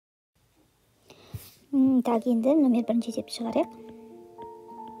Так, енді номер 1 есепті шығарайық.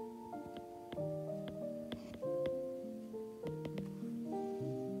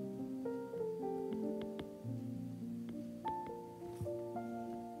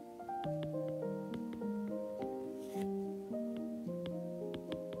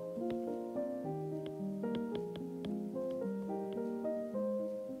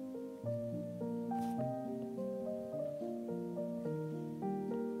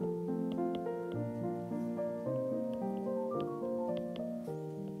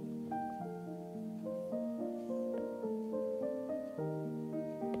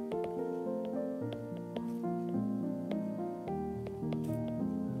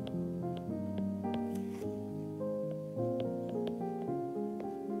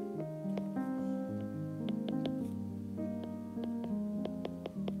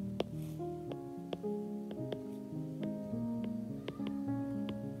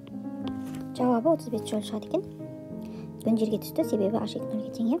 Жауабы 35 жол шығады екен. Өн жерге түсті, себебі h2 0-ге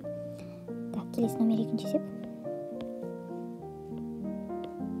тең. Так, келесі номер 2 есеп.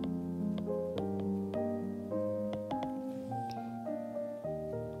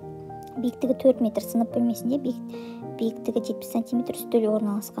 Биіктігі 4 метр сынып бөлмесінде биіктігі 70 сантиметр үстел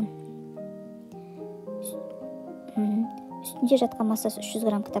орналасқан. Үстінде жатқан массасы 300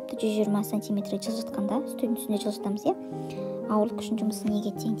 грамм кітапты 120 сантиметрге жылжытқанда, үстелдің үстінде жылжытамыз, ауырлық күшінің жұмысы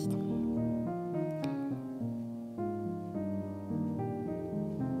неге тең дейді.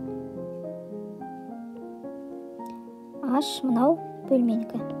 H мынау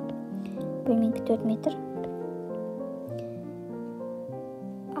бөлменікі. Бөлменікі 4 метр.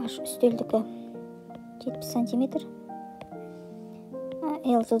 H үстелдікі 70 сантиметр.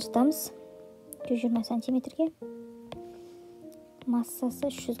 L жылжытамыз 120 сантиметрге.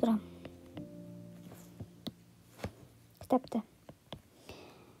 Массасы 300 грамм. Кітапты.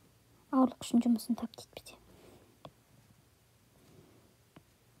 Ауырлық күшінің жұмысын тап дейді бізде.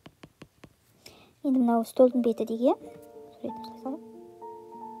 Енді мынау столдың беті деге.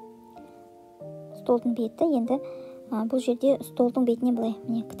 Столдың беті, енді бұл жерде столдың бетінен былай,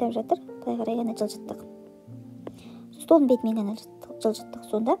 міне кітап жатыр, былай қарай ғана жылжыттық. Столдың бетімен ғана жылжыттық.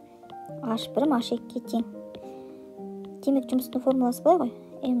 Сонда h1 h2-ге тең. Демек жұмыстың формуласы былай ғой,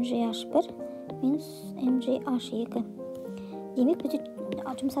 mgh1 минус mgh2. Демек бізде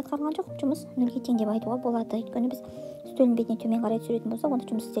жұмыс атқарылған жоқ, жұмыс 0-ге тең деп айтуға болады. Өйткені біз стөлдің бетіне төмен қарай түсіретін болсақ, онда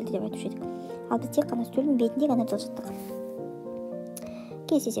жұмыс істелді деп айтушы едік. Ал біз тек қана стөлдің бетінде ғана жылжыттық.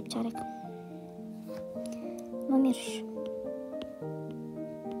 Келесі есеп шығарайық. Номер 3.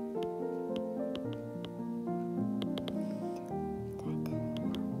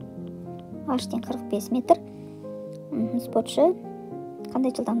 H-тен 45 метр. Спортшы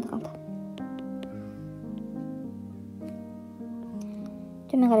қандай жылдамдық алды?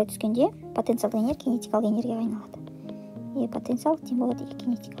 Төмен қарай түскенде потенциалдық энергия кинетикалық энергияға айналады. Потенциалдық тең болады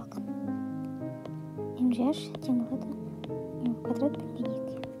кинетикалық. mgh тең болады квадрат бөлінген 2.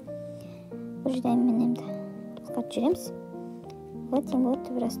 Бұл жерде M-ді қысқартып жүреміз. Бұл тең болады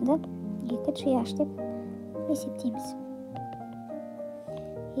түбірасында 2gh деп есептейміз.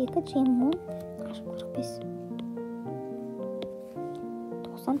 2g мол h45.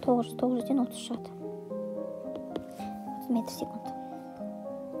 900-ден 30 шығады. 30 метр секунд.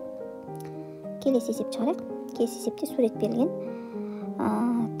 Келесі есеп шығарайық. Келесі есепте сурет берілген.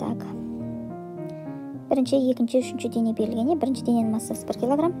 Так. Бірінші, екінші, үшінші дене берілген. Бірінші дененің массасы 1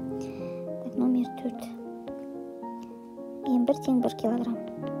 килограмм. Так, номер 4. М1 тең 1 килограмм.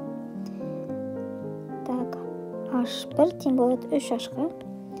 Так, H1 тең болады 3H-ға.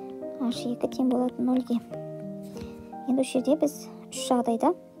 H2 тең болады 0-ге. Енді осы жерде біз 3 жағдайда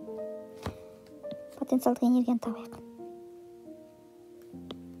потенциалдық энергияны табайық.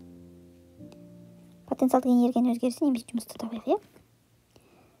 Потенциалдық энергияның өзгерісі немесе жұмысты табайық,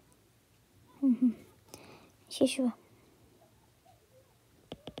 Шешуі.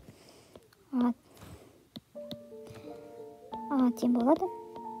 А тең болады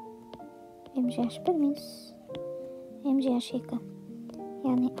mgh1 минус mgh2.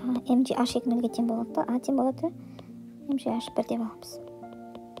 Яғни mgh2 0-ге тең болады, А тең болады mgh1 деп аламыз.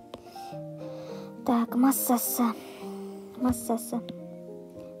 Так, массасы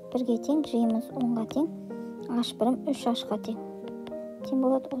 1-ге тең, G-міз 10-ға тең, H1-ім 3H-ға тең. Тең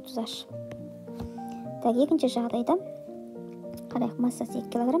болады 30H. Так, екінші жағдайда қарайық, массасы 2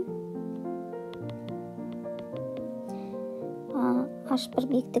 килограмм. H1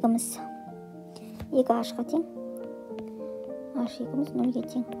 биіктігіміз 2H-ға тең, H2-міз 0-ге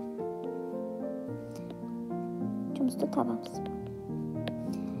тең. Жұмысты табамыз.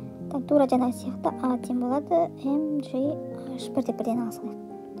 Так, тура жаңағы сияқты А тең болады mgh1 деп бірден алсақ.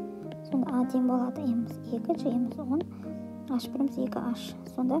 Сонда а тең болады n-міз 2, g-міз 10, h1-міз 2h.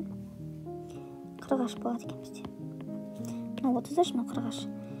 Сонда 40h болады екен бізде. Мына 30h, мына 40h.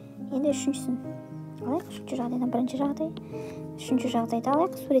 Енді үшіншісін алайық. Үшінші жағдайдан бірінші жағдай. Үшінші жағдайды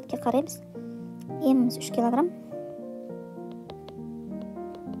алайық. Суретке қараймыз. N-міз 3 килограмм.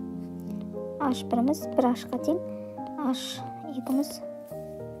 H1-міз 1h-ға тең. H2-міз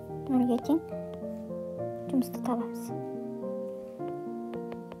 0-ге тең. Жұмысты табамыз.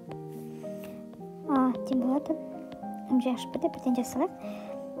 А тең болады. H1-де бірден жасалайық.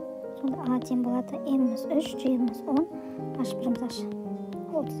 Сонда а тең болады. N-міз 3, g-міз 10, H1-міз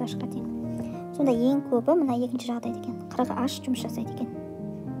 30h-ға тең. Сонда ең көбі мына екінші жағдайда екен. 40h жұмыс жасайды екен.